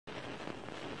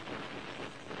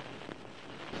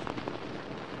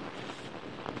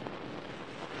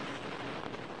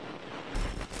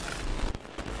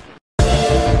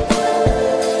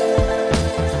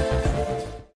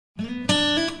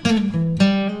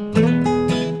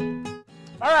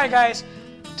Alright guys,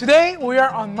 today we are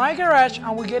on my garage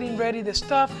and we're getting ready the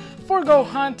stuff for go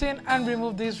hunting and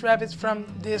remove these rabbits from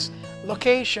this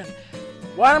location.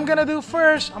 What I'm gonna do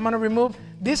first, I'm gonna remove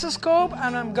this scope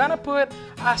and I'm gonna put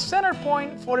a center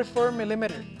point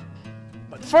 44mm.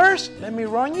 But first, let me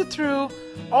run you through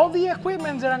all the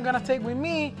equipment that I'm gonna take with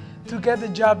me to get the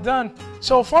job done.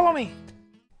 So follow me.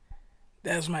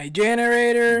 That's my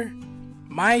generator,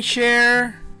 my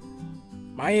chair,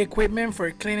 my equipment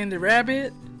for cleaning the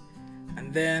rabbit,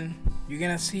 and then you're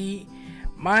gonna see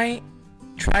my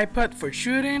tripod for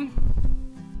shooting.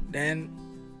 Then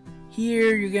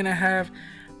here you're gonna have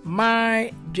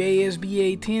my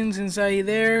JSB 18s inside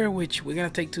there, which we're gonna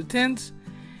take 2 tins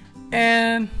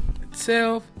and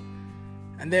itself.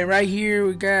 And then right here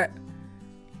we got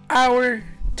our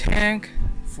tank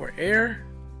for air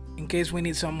in case we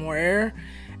need some more air,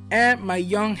 and my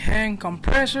young hand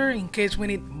compressor in case we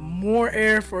need more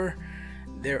air for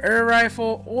the air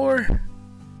rifle or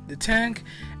the tank.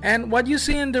 And what you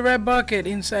see in the red bucket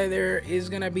inside there is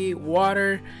gonna be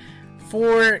water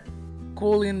for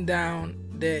cooling down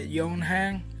the young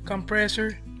hand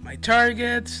compressor, my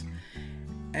targets,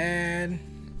 and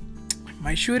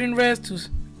my shooting rest to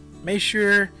make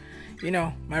sure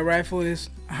my rifle is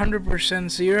 100%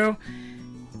 zero.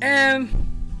 And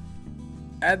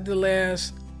at the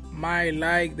last, my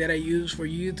light that I use for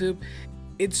YouTube.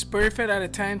 It's perfect at a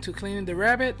time to clean the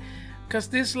rabbit, because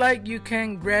this light you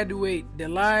can graduate the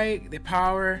light, the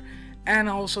power, and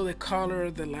also the color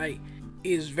of the light.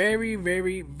 Is very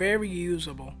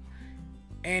usable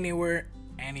anywhere,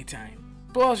 anytime.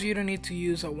 Plus you don't need to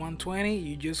use a 120,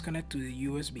 you just connect to the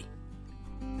USB.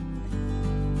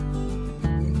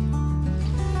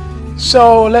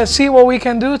 So let's see what we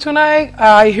can do tonight.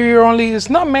 I hear it's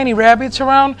not many rabbits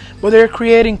around, but they're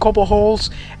creating couple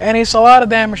holes and it's a lot of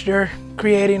damage they're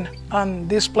creating on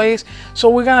this place. So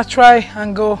we're gonna try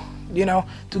and go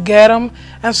to get them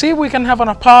and see if we can have an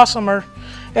opossum or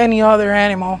any other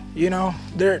animal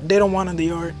they don't want in the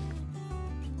yard.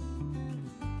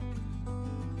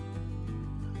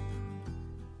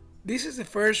 This is the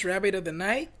first rabbit of the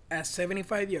night at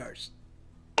 75 yards.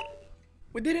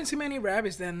 We didn't see many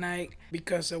rabbits that night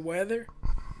because of weather.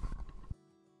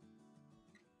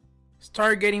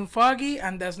 Start getting foggy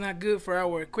and that's not good for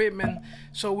our equipment,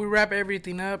 so we wrap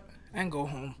everything up and go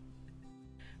home.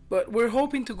 But we're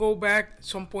hoping to go back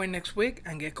some point next week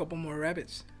and get a couple more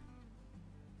rabbits.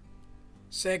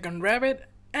 Second rabbit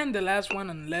and the last one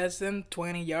on less than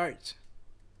 20 yards.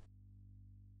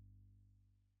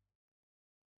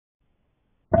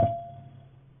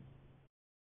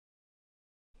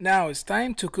 Now it's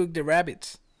time to cook the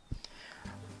rabbits.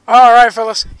 Alright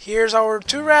fellas, here's our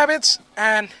 2 rabbits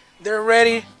and they're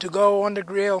ready to go on the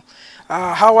grill.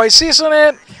 How I season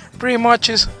it, pretty much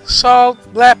is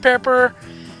salt, black pepper,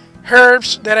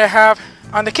 herbs that I have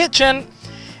on the kitchen,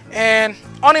 and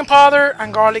onion powder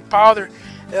and garlic powder.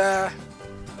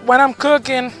 When I'm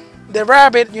cooking the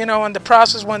rabbit, in the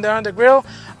process when they're on the grill,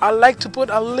 I like to put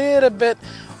a little bit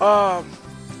of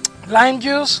lime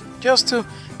juice just to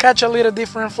catch a little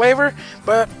different flavor,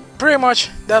 but pretty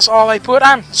much that's all I put.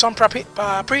 And some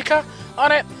paprika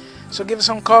on it, so give it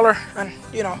some color and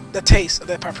the taste of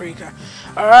the paprika.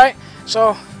 Alright,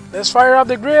 so let's fire up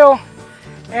the grill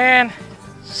and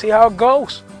see how it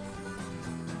goes.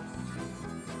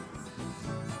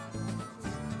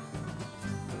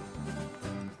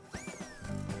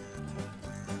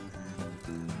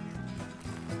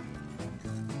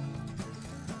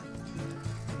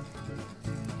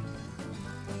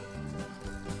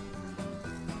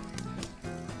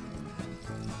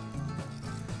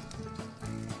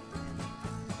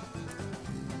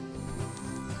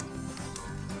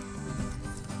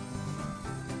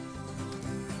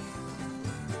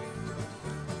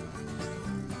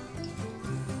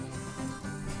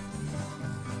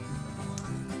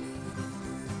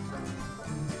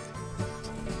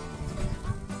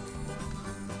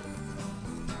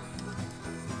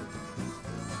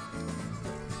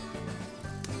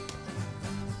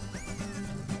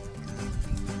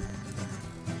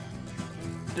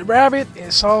 The rabbit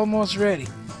is almost ready.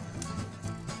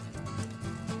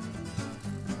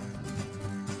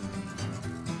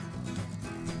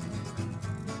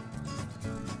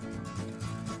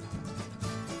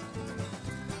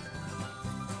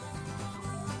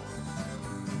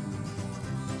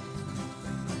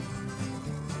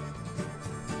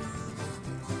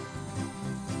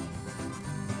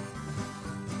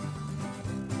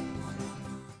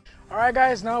 Alright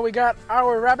guys, now we got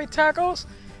our rabbit tacos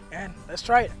and let's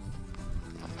try it.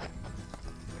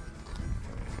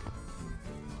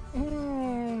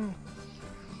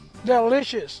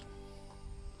 Delicious.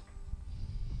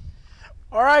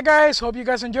 Alright guys, hope you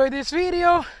guys enjoyed this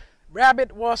video.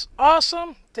 Rabbit was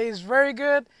awesome, tastes very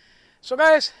good. So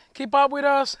guys, keep up with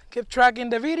us, keep tracking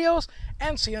the videos,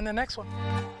 and see you in the next one.